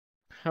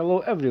Hello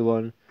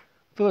everyone,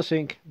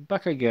 Vilisink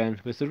back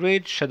again with the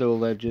Raid Shadow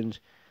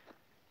Legends.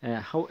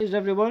 How is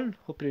everyone?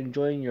 Hope you're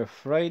enjoying your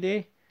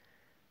Friday.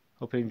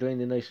 Hope you're enjoying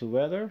the nice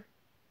weather.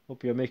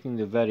 Hope you're making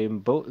the very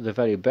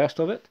best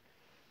of it.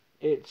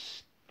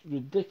 It's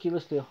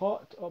ridiculously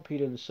hot up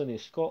here in sunny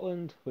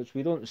Scotland, which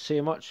we don't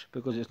say much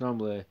because it's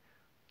normally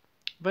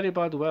very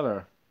bad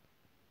weather.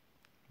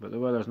 But the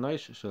weather's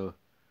nice, so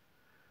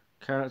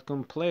can't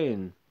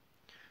complain.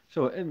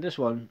 So in this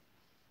one,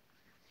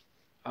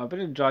 I've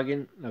been in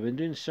Dragon. I've been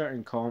doing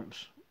certain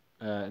comps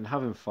and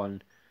having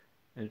fun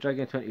in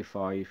Dragon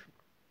 25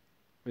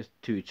 with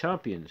two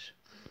champions.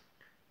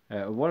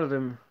 One of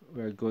them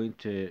we're going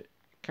to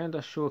kind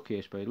of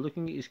showcase by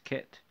looking at his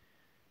kit,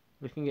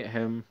 looking at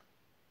him,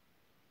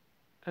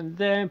 and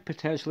then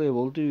potentially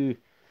we'll do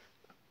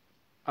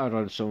a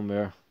run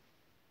somewhere.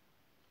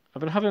 I've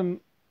been having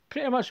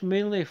pretty much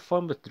mainly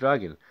fun with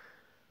Dragon,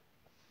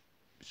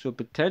 so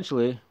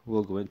potentially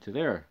we'll go into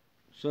there.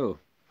 So,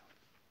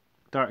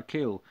 Dark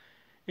Kael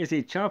is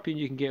a champion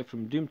you can get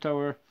from Doom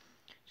Tower,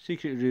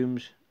 secret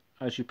rooms.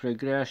 As you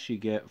progress, you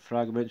get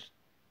fragments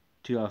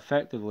to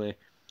effectively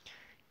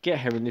get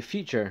him in the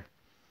future.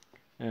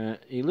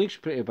 He looks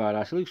pretty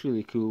badass, he looks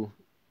really cool.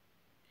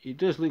 He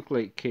does look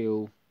like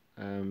Kael,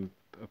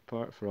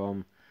 apart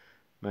from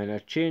minor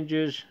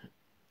changes.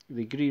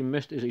 The green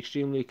mist is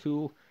extremely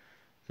cool.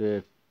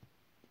 The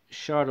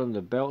shard on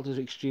the belt is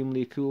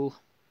extremely cool.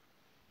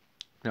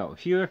 Now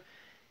here,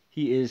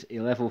 he is a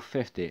level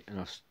 50 and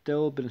I've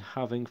still been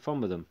having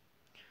fun with him.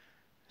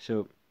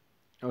 So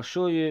I'll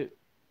show you,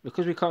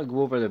 because we can't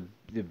go over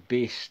the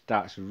base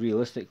stats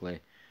realistically.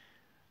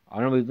 I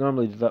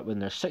normally do that when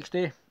they're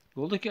 60.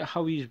 We'll look at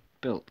how he's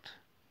built.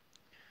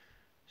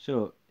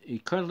 So he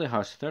currently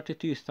has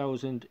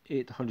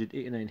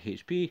 32,889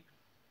 HP,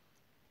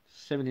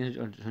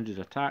 1,700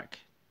 attack,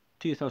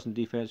 2,000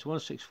 defense,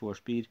 164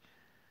 speed.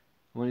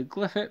 When I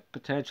glyph it,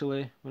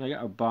 potentially, when I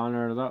get a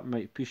banner, that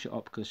might push it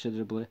up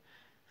considerably.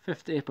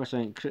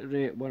 50% crit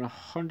rate,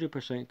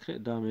 100%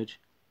 crit damage.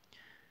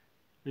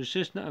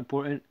 Resist not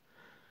important.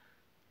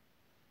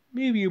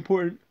 Maybe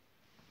important.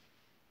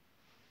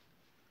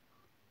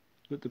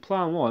 But the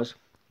plan was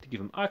to give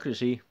him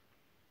accuracy,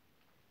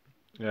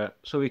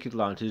 so he could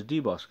land his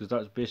debuffs, because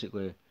that's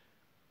basically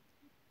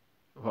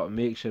what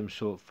makes him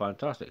so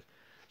fantastic.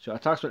 So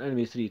attacks an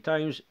enemy 3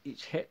 times,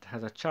 each hit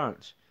has a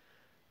chance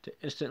to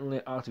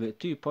instantly activate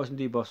 2 poison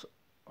debuffs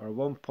or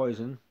 1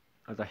 poison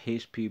as a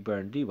HP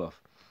burn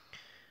debuff.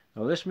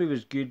 Now this move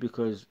is good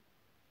because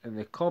in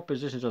the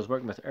compositions I was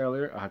working with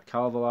earlier, I had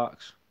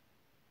Calvalax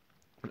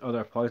and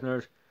other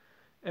poisoners,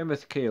 and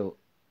with Kael,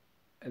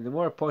 and the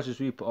more poisons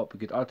we put up, we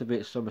could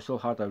activate some. We still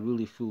had a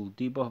really full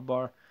debuff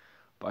bar.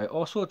 But I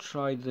also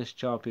tried this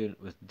champion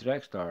with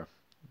Drexstar,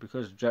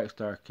 because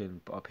Drexstar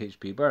can put up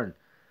HP burn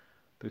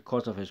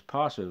because of his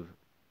passive.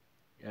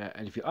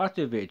 And if you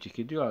activate it, you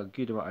can do a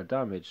good amount of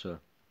damage. So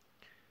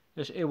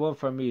this A1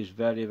 for me is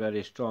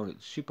very strong.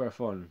 It's super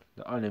fun.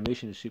 The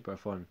animation is super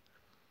fun.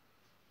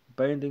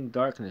 Binding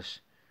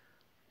Darkness.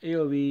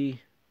 AoE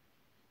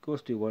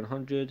goes to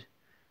 100%,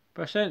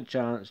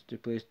 chance to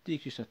place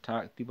decreased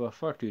attack debuff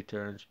for 2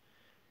 turns.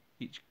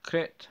 Each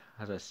crit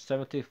has a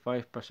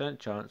 75%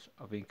 chance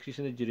of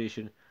increasing the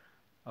duration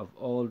of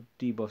all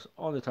debuffs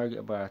on the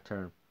target by a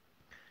turn.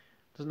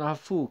 Doesn't have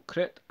full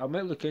crit. I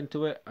might look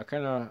into it. I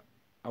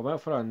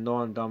went for a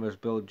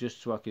non-damage build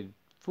just so I could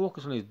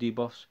focus on his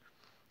debuffs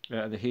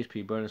and the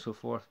HP burn and so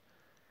forth.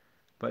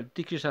 But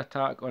decreased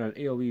attack on an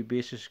AoE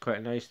basis is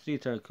quite nice. 3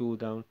 turn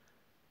cooldown.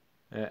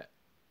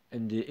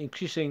 And the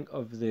increasing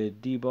of the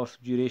debuff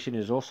duration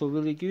is also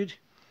really good.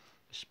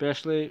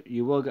 Especially,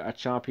 you will get a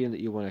champion that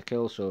you want to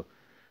kill, so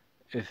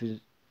if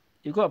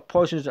you've got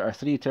poisons that are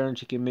 3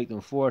 turns, you can make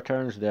them 4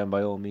 turns, then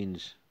by all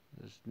means,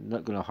 it's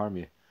not going to harm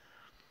you.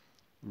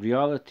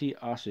 Reality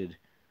Acid.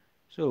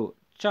 So,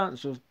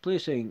 chance of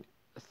placing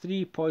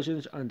 3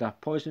 poisons and a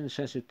poison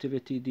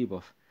sensitivity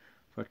debuff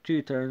for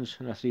 2 turns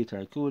and a 3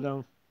 turn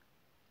cooldown.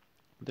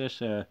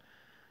 This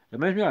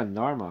reminds me of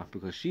Narma,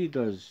 because she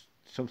does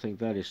something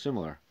very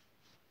similar.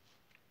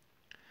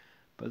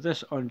 But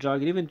this on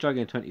Dragon, even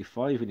Dragon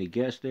 25, when he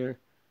gets there,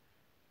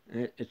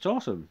 it's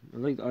awesome. I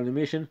like the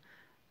animation.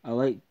 I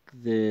like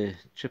the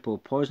triple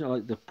poison. I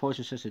like the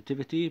poison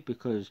sensitivity,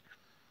 because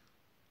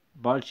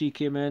Banshee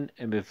came in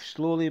and we've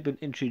slowly been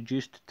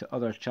introduced to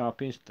other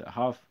champions that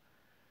have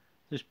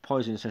this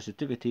poison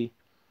sensitivity.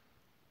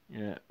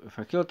 If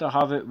I kill to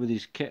have it with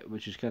his kit,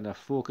 which is kind of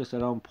focused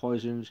around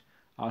poisons,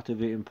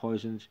 activating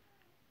poisons,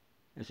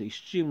 it's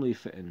extremely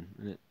fitting.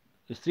 And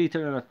it's 3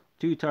 turn on a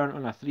 2 turn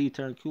on a 3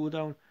 turn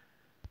cooldown.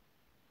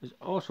 It's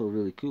also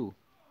really cool.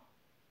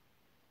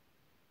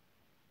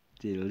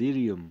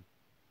 Delirium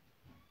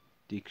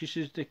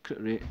decreases the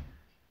crit rate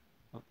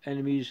of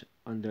enemies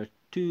under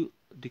 2.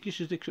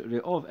 Decreases the crit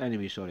rate of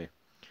enemies,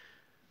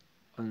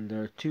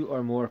 under 2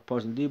 or more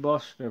poison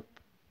debuffs.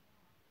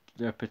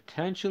 They're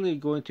potentially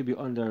going to be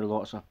under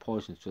lots of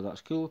poison, so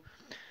that's cool.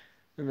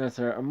 And if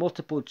there are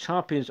multiple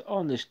champions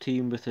on this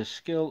team with this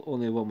skill,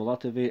 only one will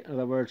activate. In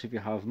other words, if you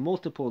have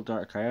multiple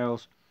Dark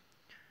Kaels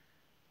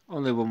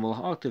only one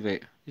will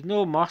activate. There's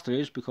no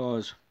masteries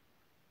because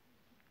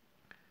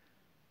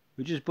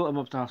we just built him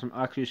up to have some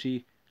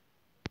accuracy.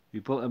 We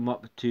built him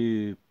up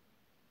to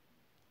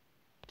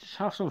just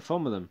have some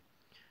fun with him.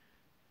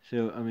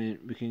 So, I mean,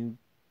 we can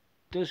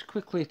just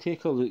quickly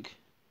take a look.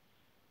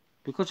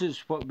 Because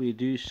it's what we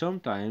do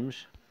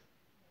sometimes,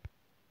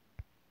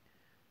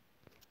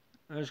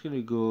 I'm just going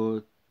to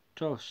go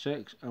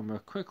 12-6 and we're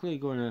quickly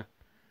going to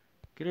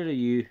get rid of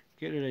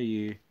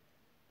you,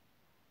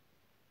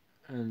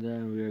 and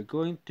then we're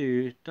going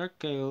to Dark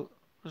Kael.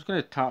 I'm just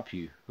going to tap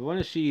you. We want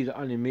to see the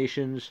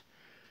animations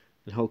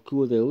and how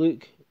cool they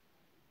look.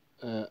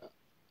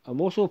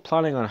 I'm also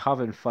planning on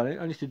having fun.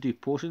 I need to do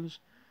potions,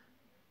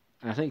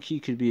 and I think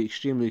he could be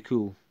extremely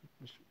cool,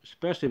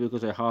 especially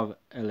because I have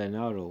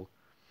Elenaro.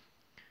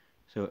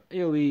 So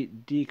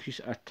AoE decrease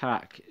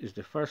attack is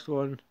the first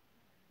one.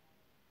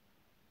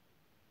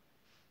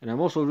 And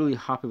I'm also really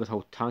happy with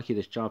how tanky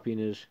this champion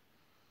is.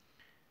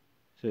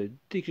 So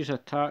decrease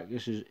attack,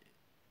 this is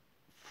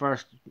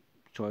first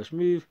choice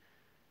move.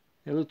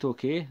 It looked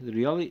okay. The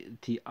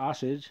reality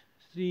acid,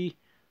 3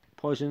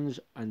 poisons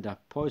and a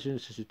poison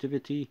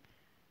sensitivity.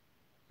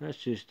 Let's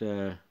just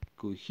go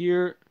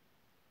here.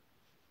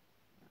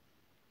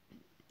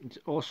 It's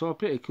also a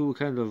pretty cool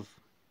kind of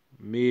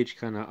mage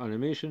kind of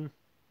animation.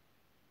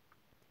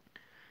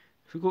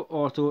 If we go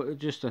auto, it's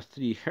just a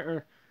 3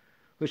 hitter,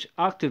 which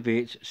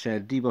activates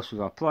said debuffs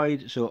we've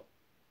applied. So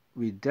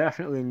we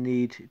definitely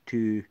need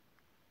to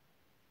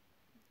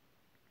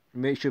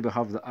make sure we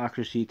have the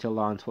accuracy to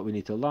land what we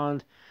need to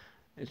land.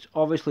 It's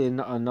obviously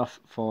not enough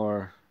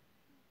for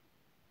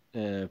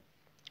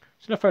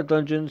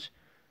dungeons.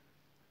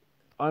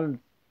 And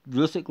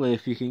realistically,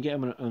 if you can get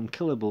him an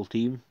unkillable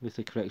team with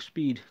the correct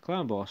speed,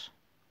 clan boss.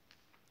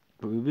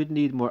 But we would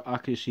need more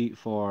accuracy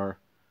for.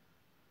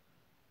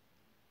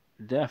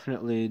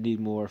 Definitely need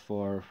more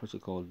for what's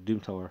it called, Doom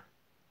Tower.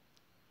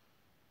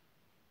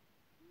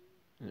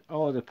 And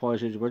all the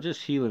poisons, we're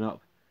just healing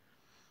up.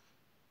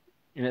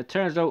 And it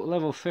turns out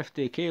level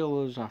 50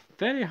 Kael is a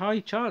very high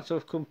chance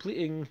of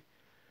completing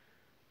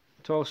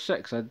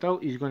 12-6. I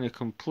doubt he's going to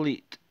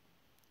complete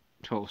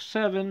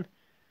 12-7. It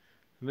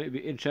might be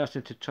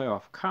interesting to try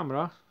off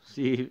camera,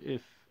 see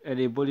if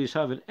anybody's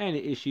having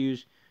any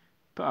issues.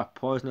 Put a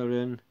poisoner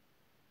in,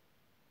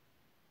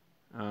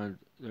 and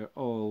they're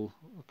all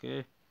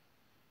okay.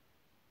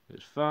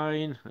 It's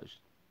fine. Let's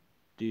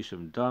do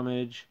some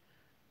damage.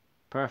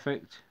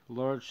 Perfect.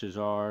 Lord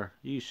Cesar,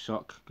 you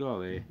suck. Go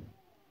away.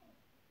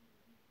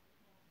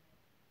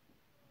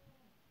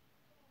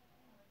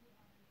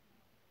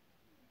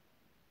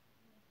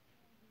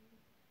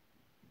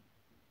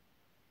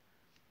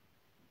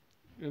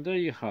 And there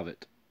you have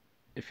it.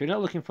 If you're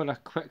not looking for a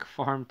quick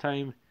farm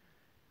time,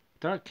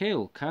 Dark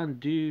Kael can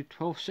do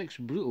 12-6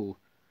 brutal.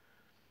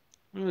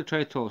 I'm going to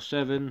try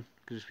 12-7,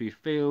 because if we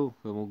fail,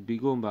 then we'll be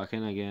going back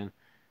in again.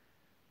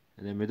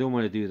 And then we don't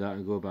want to do that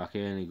and go back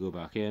in and go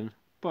back in.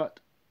 But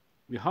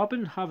we have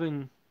been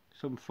having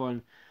some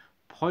fun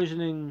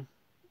poisoning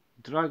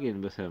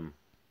dragon with him.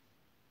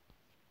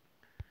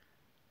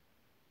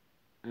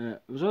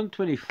 It was on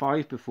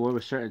 25 before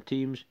with certain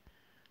teams.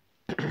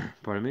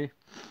 Pardon me.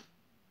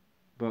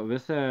 But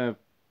with I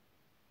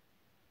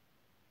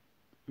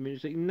mean,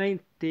 it's like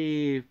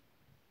 90+%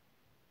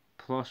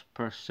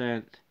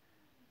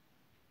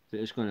 that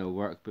it's going to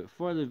work. But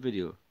for the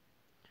video,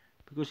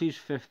 because he's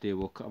 50,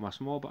 we'll cut him a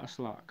small bit of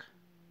slack.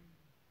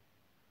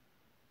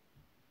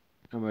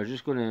 And we're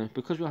just going to,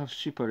 because we have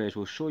super rays,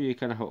 we'll show you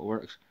kind of how it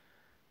works.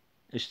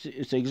 It's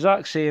the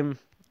exact same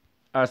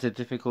as the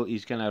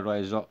difficulties kind of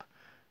rise up.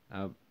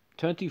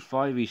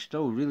 25 is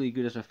still really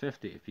good as a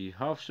 50 if you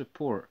have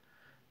support.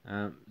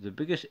 The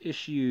biggest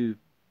issue,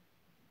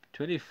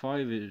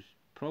 25 is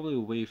probably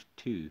wave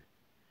 2.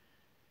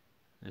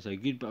 There's a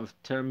good bit of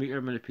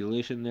thermometer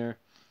manipulation there.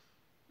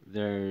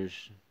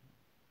 There's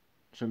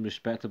some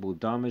respectable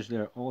damage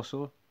there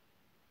also.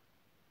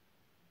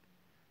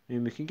 I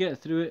mean, we can get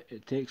through it.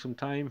 It takes some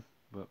time,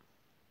 but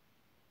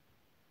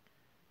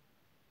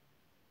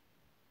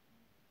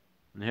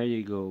and here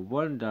you go.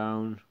 One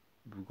down.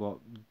 We've got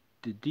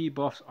the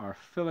debuffs are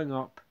filling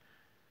up.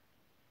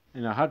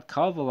 And I had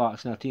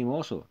Calvalax in our team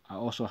also. I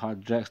also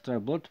had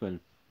Drexler Bloodtwin.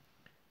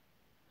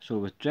 So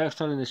with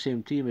Drexler in the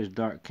same team as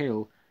Dark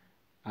Kael,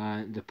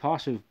 and the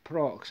passive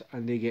procs,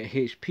 and they get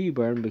HP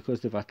burn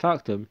because they've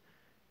attacked him,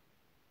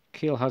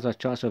 Kael has a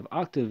chance of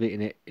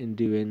activating it and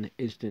doing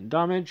instant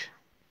damage,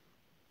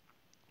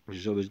 which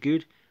is always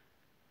good.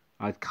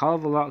 I had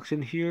Calvalax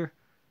in here,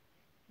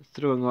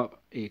 throwing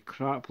up a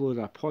crap load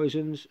of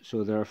poisons,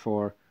 so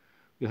therefore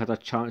we had a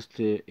chance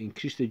to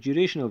increase the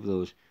duration of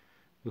those.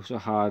 We also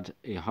had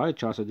a high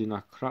chance of doing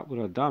a crap load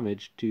of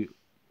damage to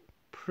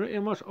pretty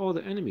much all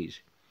the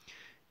enemies.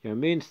 Your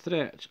main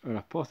threats are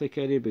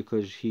Apothecary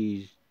because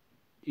he's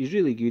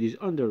really good, he's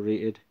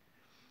underrated.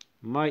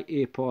 My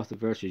Apoth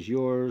versus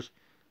yours.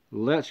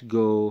 Let's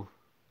go.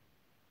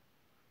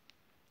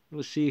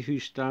 Let's see who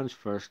stands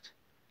first.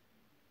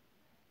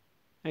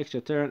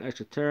 Extra turn,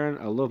 extra turn.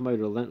 I love my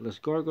relentless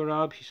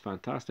Gorgorab, he's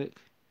fantastic.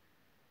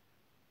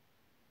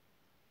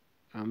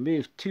 And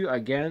wave 2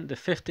 again, the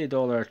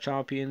 $50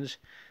 champions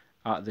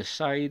at the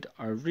side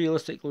are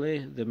realistically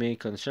the main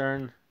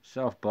concern,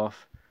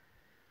 self-buff.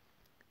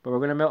 But we're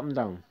going to melt them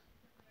down.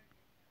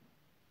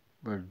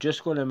 We're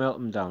just going to melt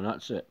them down,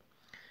 that's it.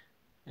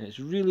 And it's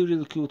really,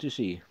 really cool to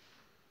see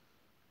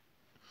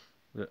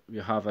that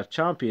you have a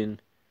champion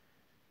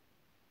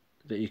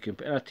that you can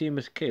put in a team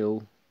with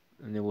Kael,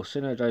 and they will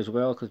synergize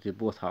well because they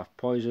both have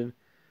poison.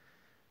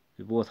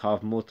 They both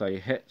have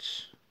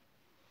multi-hits.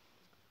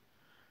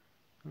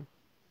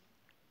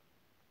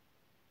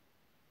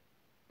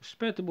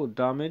 Respectable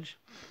damage.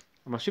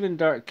 I'm assuming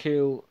Dark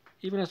Kael,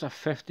 even as a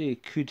 50,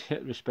 could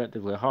hit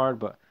respectively hard,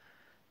 but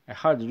I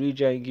had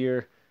regen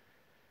gear.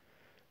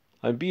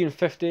 And being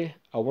 50,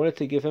 I wanted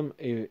to give him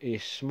a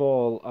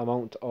small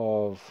amount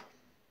of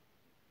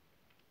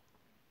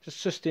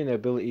just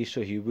sustainability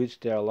so he would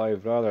stay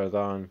alive rather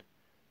than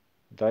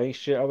dying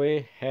straight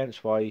away.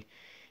 Hence why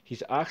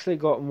he's actually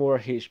got more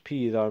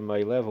HP than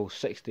my level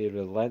 60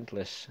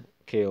 Relentless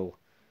Kael.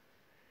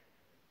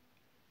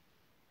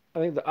 I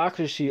think the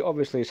accuracy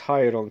obviously is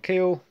higher on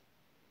Kael,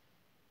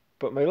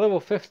 but my level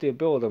 50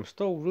 build, I'm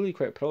still really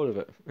quite proud of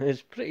it.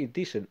 It's pretty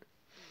decent.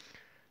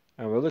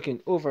 And we're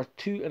looking over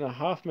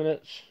 2.5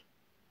 minutes.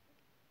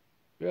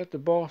 We're at the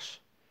boss.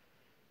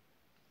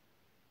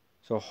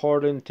 So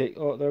Horden take,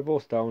 oh, they're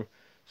both down.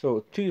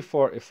 So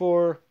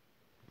 244,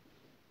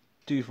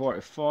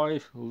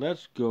 245,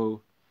 let's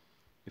go.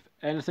 If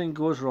anything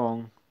goes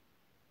wrong,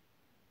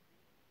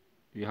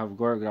 you have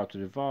Gorgrab to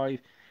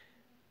revive.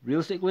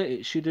 Realistically,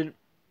 it shouldn't,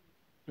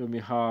 when we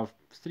have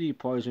 3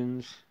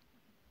 poisons,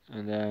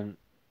 and then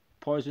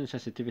poison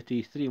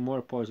sensitivity, 3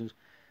 more poisons.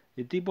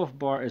 The debuff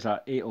bar is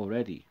at 8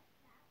 already.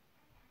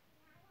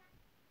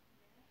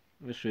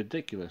 It's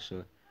ridiculous.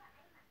 So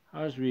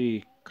as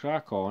we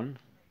crack on,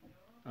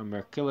 and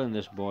we're killing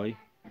this boy,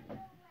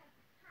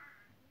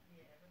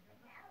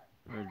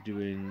 we're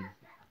doing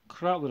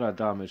crap load of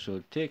damage.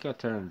 So take a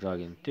turn,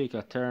 dragon, take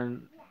a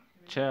turn,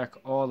 check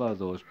all of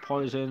those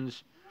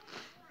poisons.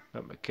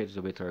 Got my kids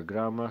away to our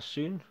grandma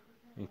soon,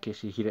 in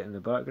case you hear it in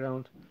the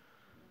background.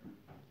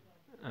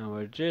 And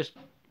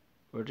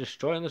we're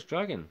destroying this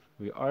dragon.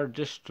 We are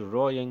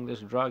destroying this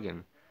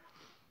dragon.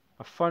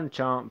 A fun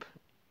champ.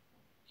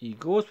 He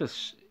goes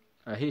with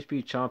a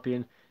HP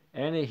champion.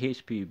 Any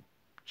HP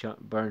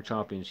burn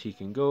champions he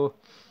can go.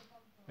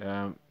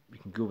 You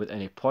can go with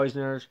any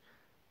poisoners.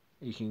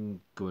 You can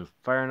go with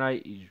Fire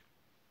Knight.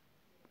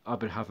 I've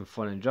been having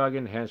fun in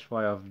dragon, hence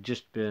why I've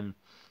just been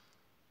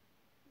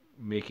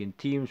making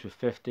teams with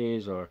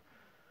 50s or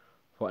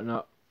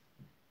whatnot,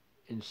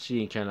 and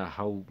seeing kind of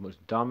how much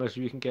damage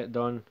we can get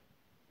done.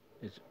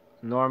 It's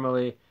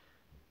normally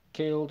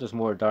Kael does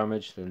more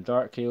damage than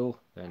Dark Kael,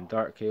 then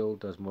Dark Kael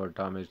does more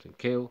damage than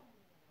Kael.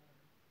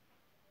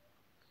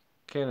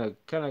 Kind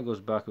of goes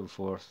back and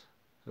forth.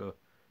 So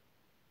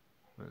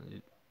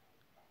when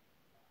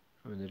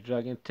the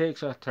dragon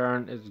takes a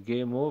turn, it's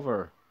game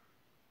over.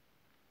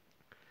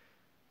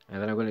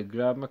 And then I'm going to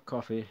grab my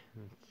coffee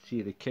and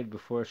see the kid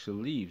before she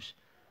leaves.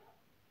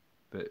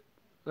 But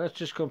let's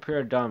just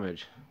compare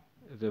damage.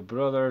 The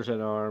brothers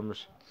in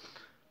arms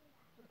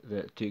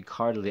that took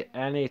hardly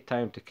any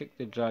time to kick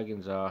the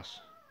dragon's ass.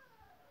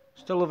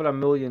 Still over 1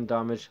 million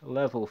damage,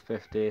 level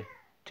 50,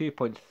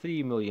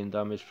 2.3 million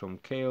damage from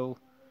Kael.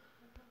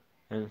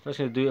 And that's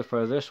going to do it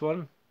for this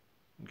one.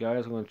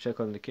 Guys, I'm going to check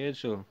on the kids,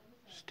 so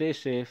stay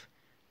safe,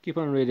 keep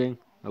on reading,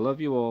 I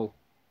love you all,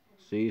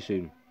 see you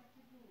soon.